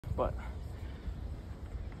but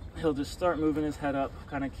he'll just start moving his head up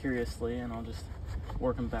kind of curiously, and I'll just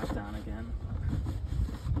work him back down again.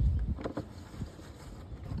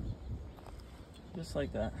 Just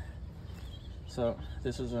like that. So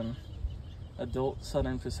this is an adult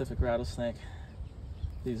southern Pacific rattlesnake.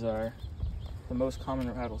 These are the most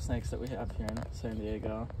common rattlesnakes that we have here in San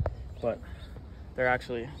Diego, but they're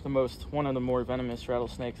actually one of the more venomous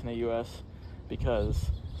rattlesnakes in the US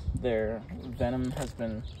because their venom has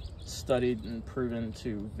been studied and proven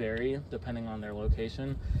to vary depending on their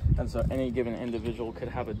location, and so any given individual could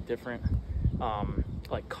have a different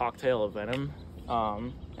like cocktail of venom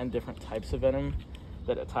and different types of venom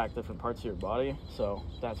that attack different parts of your body. So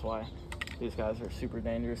that's why these guys are super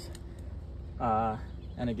dangerous.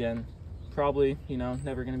 And again, probably, you know,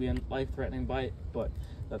 never going to be a life-threatening bite, but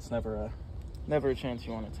that's never a chance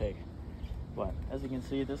you want to take. But as you can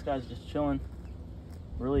see, this guy's just chilling,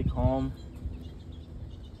 really calm,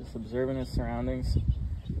 just observing his surroundings,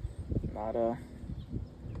 not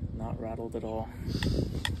rattled at all.